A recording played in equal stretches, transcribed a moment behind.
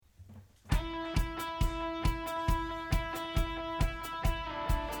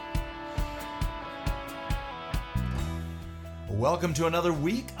Welcome to another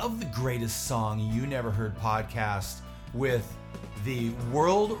week of the Greatest Song You Never Heard podcast with the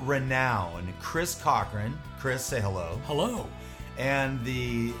world-renowned Chris Cochran. Chris, say hello. Hello. And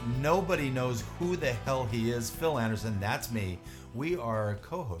the nobody knows who the hell he is, Phil Anderson. That's me. We are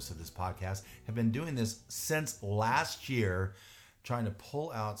co-hosts of this podcast, have been doing this since last year, trying to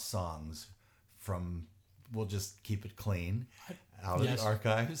pull out songs from, we'll just keep it clean, out of the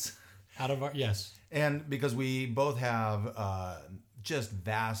archives. Yes. And because we both have just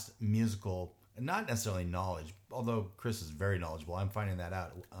vast musical, not necessarily knowledge, although Chris is very knowledgeable. I'm finding that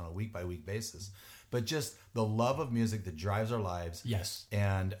out on a week-by-week basis. But just the love of music that drives our lives. Yes.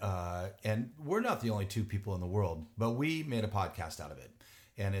 And we're not the only two people in the world, but we made a podcast out of it.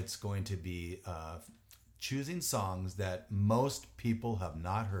 And it's going to be choosing songs that most people have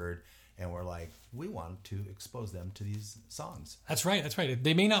not heard. And we're like, we want to expose them to these songs. That's right.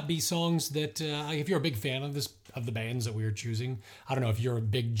 They may not be songs that, if you're a big fan of the bands that we are choosing, I don't know if you're a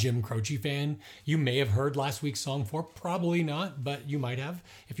big Jim Croce fan, you may have heard last week's song before. Probably not, but you might have.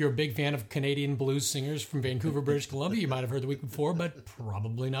 If you're a big fan of Canadian blues singers from Vancouver, British Columbia, you might have heard the week before, but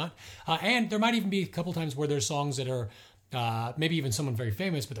probably not. And there might even be a couple times where there's songs that are maybe even someone very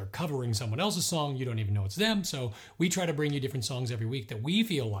famous, but they're covering someone else's song. You don't even know it's them. So we try to bring you different songs every week that we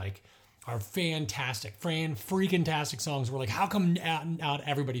feel like are freaking-tastic songs. We're like, how come out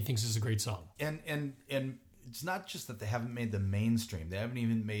everybody thinks this is a great song? And it's not just that they haven't made the mainstream; they haven't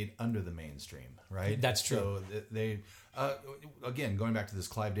even made under the mainstream, right? That's true. So they again, going back to this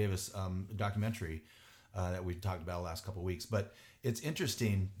Clive Davis documentary that we talked about the last couple of weeks, but it's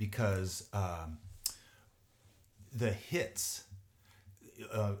interesting because the hits.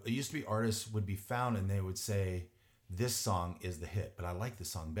 It used to be artists would be found and they would say, this song is the hit, but I like this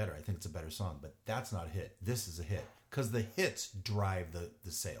song better. I think it's a better song, but that's not a hit. This is a hit. Because the hits drive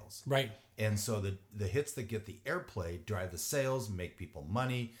the sales. Right. And so the hits that get the airplay drive the sales, make people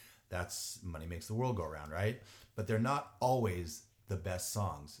money. That's money makes the world go around, right? But they're not always the best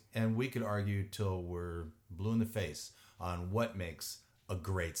songs. And we could argue till we're blue in the face on what makes a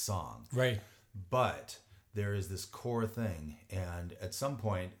great song. Right. But there is this core thing, and at some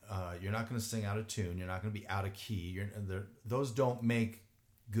point, you're not going to sing out of tune. You're not going to be out of key. Those don't make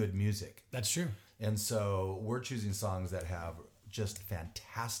good music. That's true. And so we're choosing songs that have just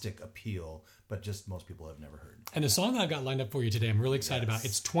fantastic appeal, but just most people have never heard. And the song that I've got lined up for you today, I'm really excited about.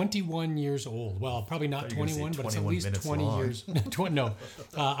 It's 21 years old. Well, probably not 21, but it's at least 20 long. years. No,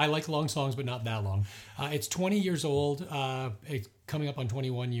 I like long songs, but not that long. It's 20 years old. It's coming up on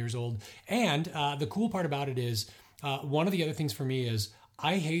 21 years old. And the cool part about it is, one of the other things for me is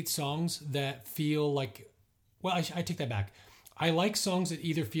I hate songs that feel like, well, I take that back. I like songs that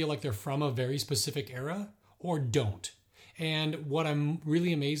either feel like they're from a very specific era or don't. And what I'm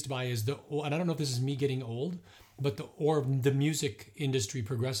really amazed by is and I don't know if this is me getting old, but the music industry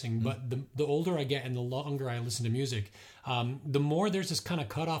progressing. But the older I get and the longer I listen to music, the more there's this kind of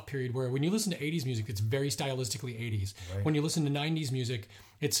cutoff period where when you listen to 80s music, it's very stylistically 80s. Right. When you listen to 90s music,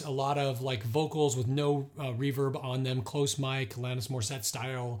 it's a lot of like vocals with no reverb on them, close mic, Alanis Morissette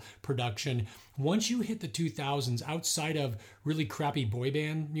style production. Once you hit the 2000s, outside of really crappy boy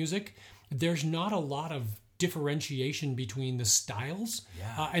band music, there's not a lot of differentiation between the styles.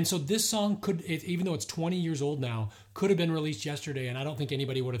 Yeah. And so this song even though it's 20 years old now, could have been released yesterday, and I don't think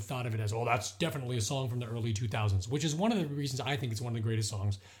anybody would have thought of it as, oh, that's definitely a song from the early 2000s, which is one of the reasons I think it's one of the greatest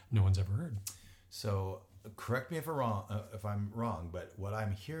songs no one's ever heard. So correct me if I'm wrong, but what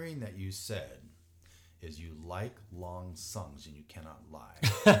I'm hearing that you said is you like long songs and you cannot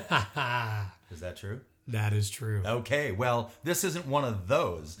lie. Is that true? That is true. Okay, well, this isn't one of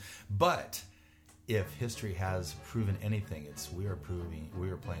those, but if history has proven anything, we are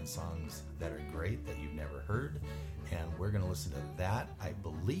playing songs that are great that you've never heard, and we're going to listen to that, I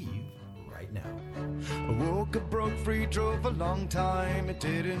believe, right now. I woke up, broke free, drove a long time. It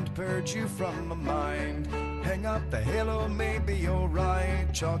didn't purge you from my mind. Hang up the halo, maybe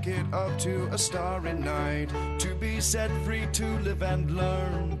alright. Chalk it up to a starry night. To be set free, to live and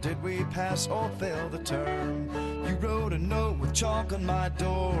learn. Did we pass or fail the term? You wrote a note with chalk on my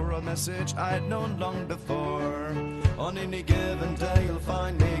door, a message I'd known long before. On any given day you'll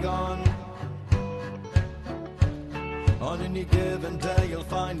find me gone. On any given day you'll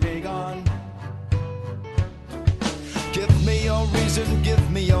find me gone. Give me your reason,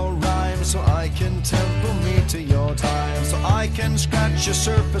 give me your rhyme, so I can tempo me to your time, so I can scratch your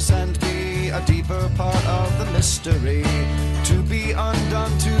surface and be a deeper part of the mystery. To be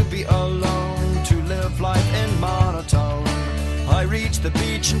undone, to be alone, to live life in monotone. I reach the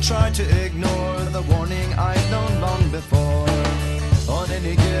beach and try to ignore the warning I've known long before. On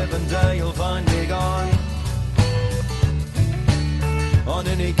any given day you'll find me gone. On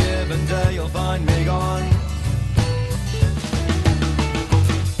any given day you'll find me gone.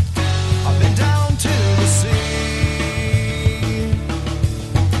 I've been down to the sea.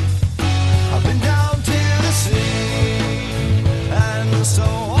 I've been down to the sea. And so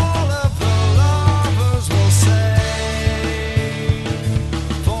all of the lovers will say,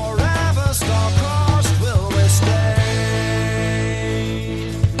 forever star-crossed will we stay.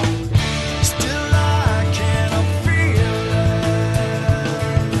 Still I cannot feel it.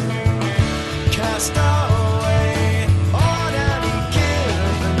 Cast away on any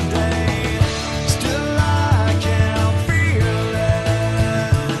given day. Still I cannot feel it.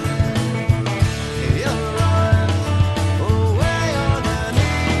 You'll run away on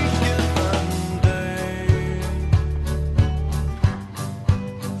any given day.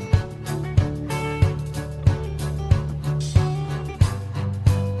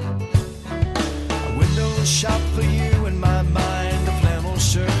 A window shop for you in my mind. A flannel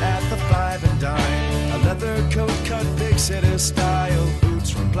shirt at the five and dime. A leather coat cut big city style. Boots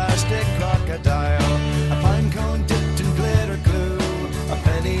from plastic crocodile. A pine cone dipped in glitter glue. A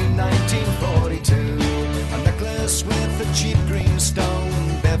penny 1942. A necklace with a cheap green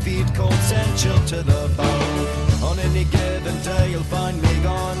stone. Bare feet cold and chilled to the bone. On any given day you'll find me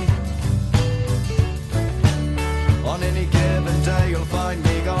gone. On any given day you'll find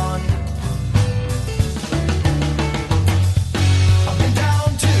me gone. I've been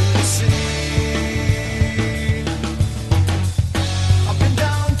down to the sea. I've been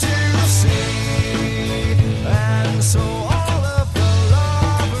down to the sea. And so all of the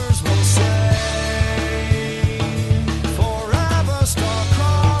lovers will say, forever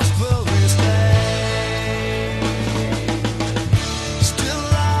star-crossed will we stay. Still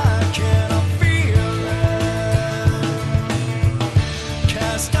I cannot feel it.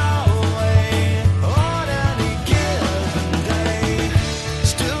 Cast away on any given day.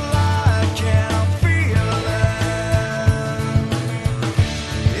 Still I cannot feel it.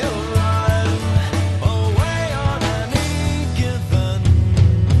 You'll run away on any given.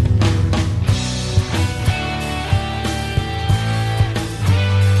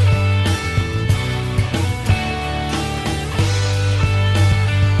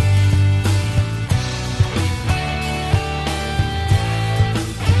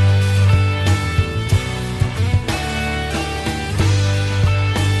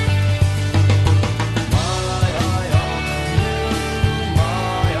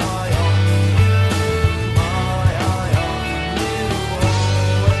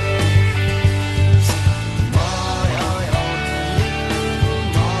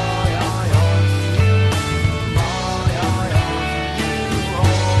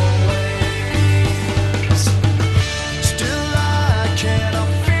 Still I cannot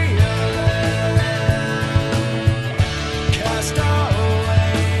feel it. Cast away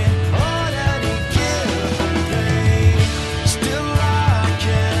on any given day. Still I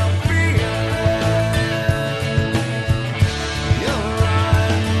cannot feel it. You'll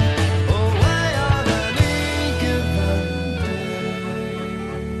run away on any given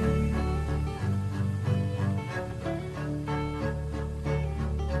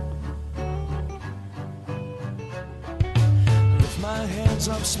Lift my hands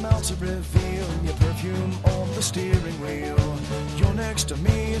up, smell to reveal your perfume on the steering wheel. You're next to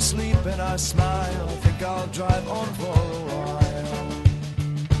me, asleep, and I smile. I think I'll drive on for a while.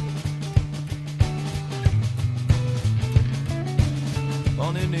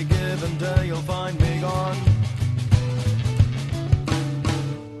 On any given day, you'll find me gone.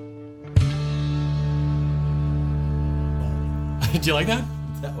 Did you like that?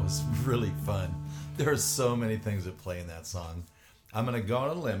 That was really fun. There are so many things that play in that song. I'm going to go on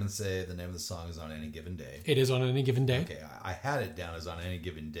a limb and say the name of the song is On Any Given Day. It is On Any Given Day. Okay, I had it down as On Any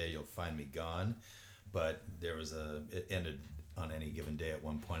Given Day You'll Find Me Gone, but it ended On Any Given Day at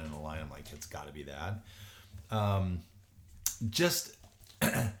one point in the line. I'm like, it's got to be that. Just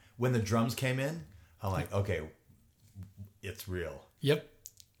when the drums came in, I'm like, okay, it's real. Yep.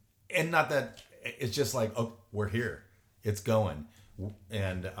 And not that, it's just like, oh, we're here. It's going.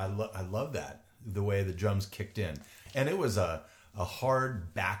 And I love that, the way the drums kicked in. And it was a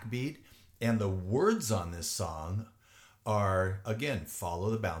hard backbeat. And the words on this song are, again, follow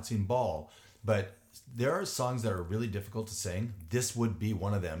the bouncing ball. But there are songs that are really difficult to sing. This would be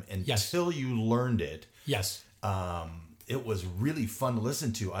one of them until you learned it. Yes. It was really fun to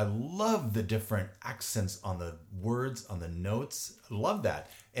listen to. I love the different accents on the words, on the notes. love that.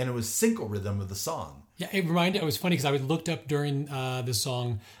 And it was synchro rhythm of the song. Yeah, it was funny because I looked up during this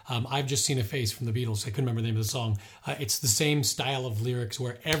song, I've Just Seen a Face from the Beatles. I couldn't remember the name of the song. It's the same style of lyrics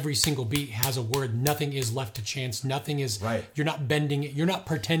where every single beat has a word. Nothing is left to chance. Nothing is, right. You're not bending it. You're not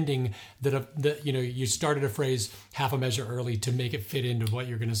pretending that you started a phrase half a measure early to make it fit into what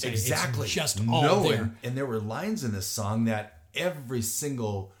you're going to say. Exactly. It's just all there. And there were lines in this song that every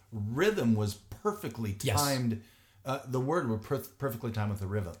single rhythm was perfectly timed. Yes. The word were perfectly timed with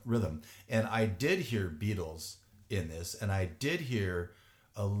the rhythm. And I did hear Beatles in this, and I did hear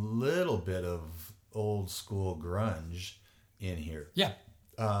a little bit of old school grunge in here. Yeah.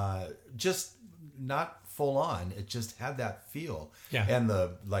 Just not full on. It just had that feel. Yeah. And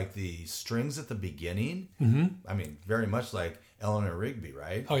the strings at the beginning, I mean, very much like Eleanor Rigby,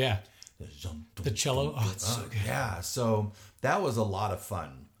 right? Oh, yeah. The cello. Oh, it's so good. Yeah. So that was a lot of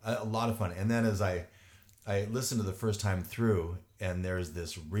fun. And then as I listened to the first time through, and there's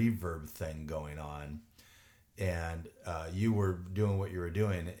this reverb thing going on, and you were doing what you were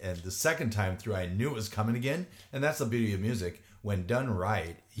doing, and the second time through, I knew it was coming again, and that's the beauty of music. When done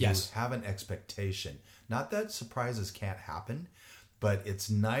right, you have an expectation. Not that surprises can't happen, but it's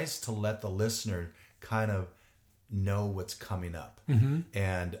nice to let the listener kind of know what's coming up. Mm-hmm.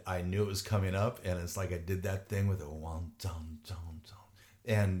 And I knew it was coming up, and it's like I did that thing with a one, dum, dum, dum.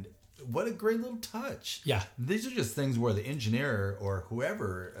 And what a great little touch. Yeah. These are just things where the engineer or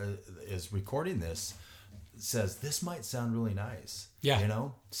whoever is recording this says, this might sound really nice. Yeah.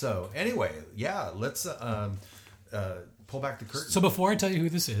 So anyway, let's pull back the curtain. So before I tell you who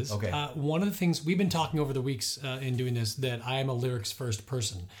this is, okay. One of the things we've been talking over the weeks in doing this, that I am a lyrics first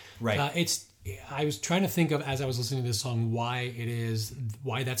person. Right. I was trying to think of, as I was listening to this song, why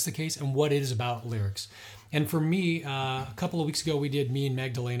that's the case and what it is about lyrics. And for me, a couple of weeks ago, we did Me and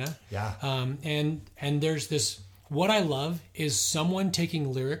Magdalena. Yeah. And there's this, what I love is someone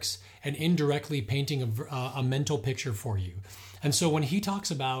taking lyrics and indirectly painting a mental picture for you. And so when he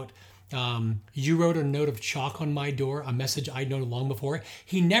talks about, you wrote a note of chalk on my door, a message I'd known long before.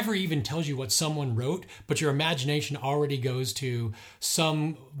 He never even tells you what someone wrote, but your imagination already goes to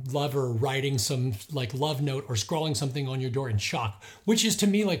some lover writing some love note or scrawling something on your door in chalk, which is to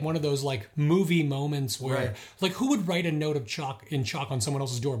me like one of those movie moments where who would write a note of chalk on someone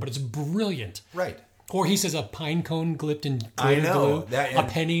else's door, but it's brilliant. Right. Or he says a pine cone clipped in glue, a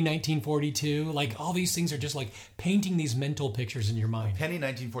penny 1942. All these things are just painting these mental pictures in your mind. Penny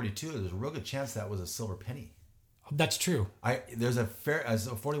 1942, there's a real good chance that was a silver penny. That's true. There's a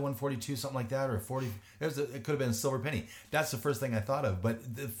 4142, something like that, or 40. It could have been a silver penny. That's the first thing I thought of.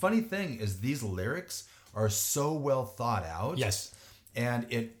 But the funny thing is these lyrics are so well thought out. Yes. And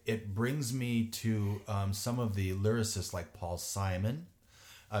it brings me to some of the lyricists like Paul Simon.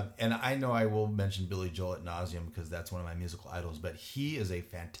 And I know I will mention Billy Joel ad nauseum because that's one of my musical idols, but he is a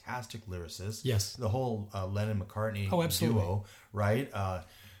fantastic lyricist. Yes. The whole Lennon-McCartney absolutely. duo, right?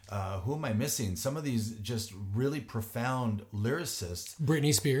 Who am I missing? Some of these just really profound lyricists.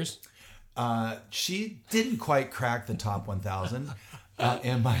 Britney Spears. She didn't quite crack the top 1,000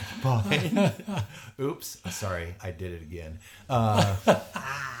 in my mind. Oops. Sorry, I did it again.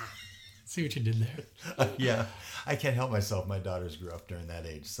 See what you did there. Yeah. I can't help myself. My daughters grew up during that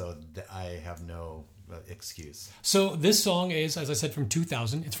age, so I have no excuse. So this song is, as I said, from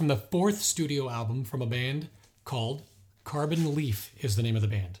 2000. It's from the 4th studio album from a band called Carbon Leaf is the name of the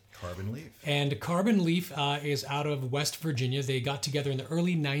band. Carbon Leaf. And Carbon Leaf is out of West Virginia. They got together in the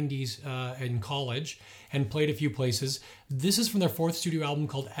early 90s in college and played a few places. This is from their 4th studio album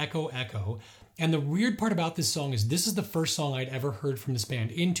called Echo Echo. And the weird part about this song is this is the first song I'd ever heard from this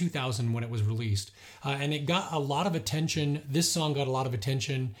band in 2000 when it was released. And it got a lot of attention. This song got a lot of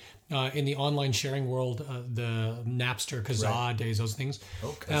attention in the online sharing world, the Napster, Kazaa days, those things.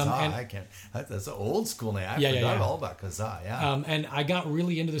 Oh, Kazaa, I can't. That's an old school name. I forgot all about Kazaa, and I got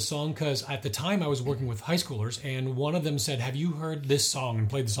really into the song because at the time I was working with high schoolers, and one of them said, have you heard this song? And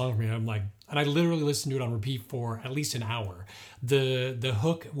played the song for me. And I'm like, and I literally listened to it on repeat for at least an hour. The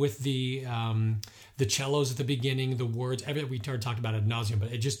hook with the cellos at the beginning, the words, everything we talked about ad nauseum,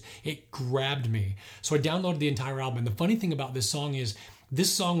 but it grabbed me. So I downloaded the entire album. And the funny thing about this song is this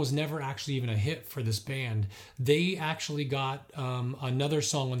song was never actually even a hit for this band. They actually got another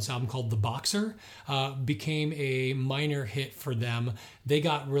song on this album called The Boxer, became a minor hit for them. They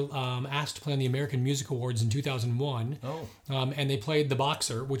got asked to play on the American Music Awards in 2001. And they played The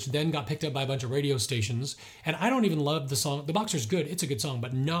Boxer, which then got picked up by a bunch of radio stations. And I don't even love the song. The Boxer's good. It's a good song,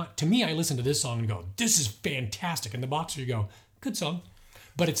 but not, to me, I listen to this song and go, this is fantastic. And The Boxer, you go, good song.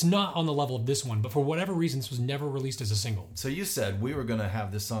 But it's not on the level of this one. But for whatever reason, this was never released as a single. So you said we were going to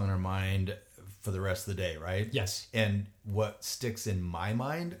have this song in our mind for the rest of the day, right? Yes. And what sticks in my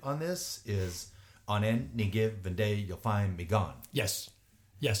mind on this is, on any given day, you'll find me gone. Yes.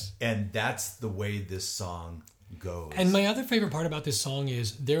 Yes. And that's the way this song goes. And my other favorite part about this song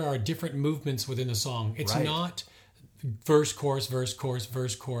is there are different movements within the song. It's Right. not verse, chorus, verse, chorus,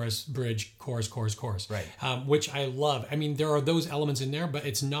 verse, chorus, bridge, chorus, chorus, chorus. Right. Which I love. I mean, there are those elements in there, but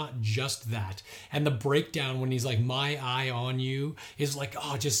it's not just that. And the breakdown when he's like, my eye on you is like,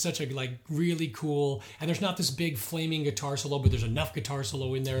 oh, just such a like really cool. And there's not this big flaming guitar solo, but there's enough guitar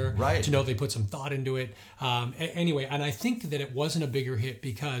solo in there Right. to know they put some thought into it. Anyway, and I think that it wasn't a bigger hit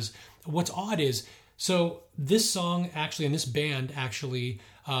because what's odd is, so this song actually, and this band actually,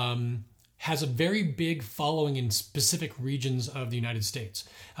 has a very big following in specific regions of the United States.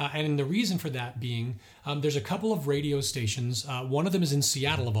 And the reason for that being, there's a couple of radio stations. One of them is in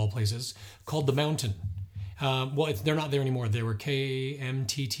Seattle, of all places, called The Mountain. They're not there anymore. They were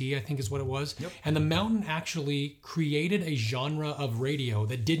KMTT, I think is what it was. Yep. And The Mountain actually created a genre of radio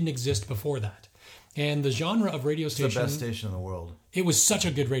that didn't exist before that. And the genre of radio station... It's the best station in the world. It was such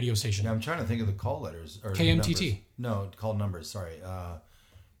a good radio station. Yeah, I'm trying to think of the call letters. Or KMTT. No, call numbers, sorry.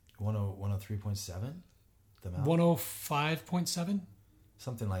 103.7? The Mountain? 105.7?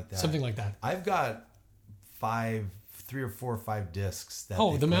 Something like that. Something like that. I've got 3 or 4 or 5 discs that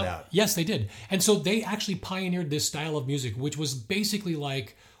Oh, they the put Mountain. out. Yes, they did. And so they actually pioneered this style of music, which was basically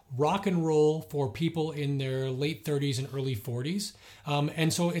like rock and roll for people in their late 30s and early 40s.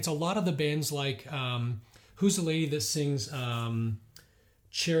 And so it's a lot of the bands like, who's the lady that sings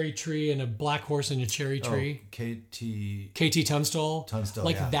Cherry Tree and a Black Horse and a Cherry Tree? KT Tunstall.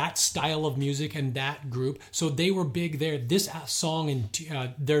 Like yeah. that style of music and that group. So they were big there. This song and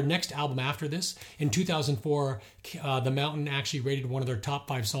their next album after this, in 2004, The Mountain actually rated one of their top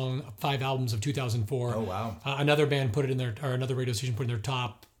 5 albums of 2004. Oh, wow. Another band put it in their, or another radio station put it in their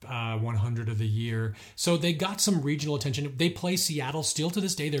top 100 of the year. So they got some regional attention. They play Seattle still to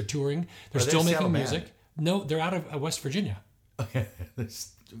this day. They're touring. They're still making music. Band? No, they're out of West Virginia. Okay.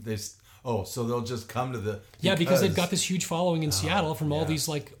 So they'll just come to the... Yeah, because they've got this huge following in Seattle from all these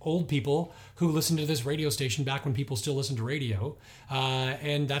like old people who listen to this radio station back when people still listened to radio.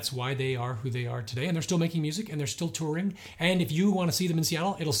 And that's why they are who they are today. And they're still making music and they're still touring. And if you want to see them in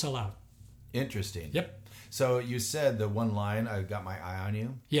Seattle, it'll sell out. Interesting. Yep. So you said the one line, "I've got my eye on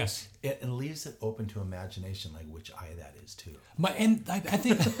you." Yes. It leaves it open to imagination, like which eye that is too. I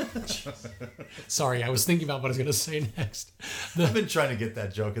think... Sorry, I was thinking about what I was going to say next. I've been trying to get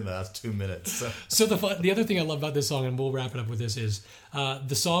that joke in the last 2 minutes. So the other thing I love about this song, and we'll wrap it up with this, is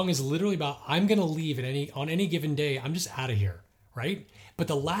the song is literally about, I'm going to leave on any given day. I'm just out of here, right? But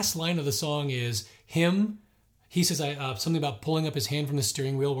the last line of the song is him... He says something about pulling up his hand from the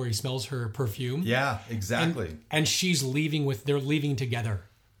steering wheel where he smells her perfume. Yeah, exactly. And she's they're leaving together.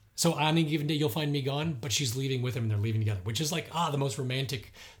 So on any given day, you'll find me gone, but she's leaving with him and they're leaving together, which is like, the most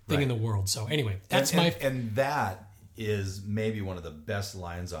romantic thing in the world. So anyway, that's And that is maybe one of the best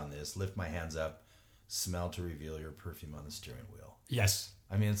lines on this. Lift my hands up, smell to reveal your perfume on the steering wheel. Yes.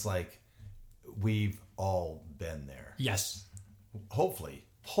 I mean, it's like we've all been there. Yes.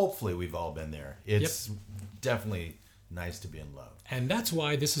 Hopefully we've all been there. It's definitely nice to be in love. And that's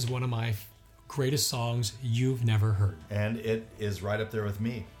why this is one of my greatest songs you've never heard. And it is right up there with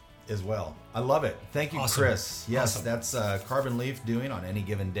me as well. I love it. Thank you, Awesome. Chris. Yes, Awesome. That's Carbon Leaf doing on any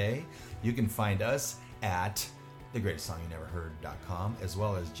given day. You can find us at thegreatestsongyouneverheard.com, as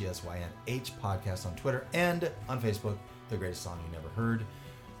well as GSYNH podcast on Twitter and on Facebook, The Greatest Song You Never Heard.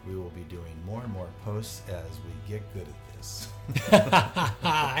 We will be doing more and more posts as we get good at this.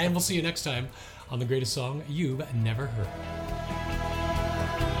 And we'll see you next time on The Greatest Song You've Never Heard.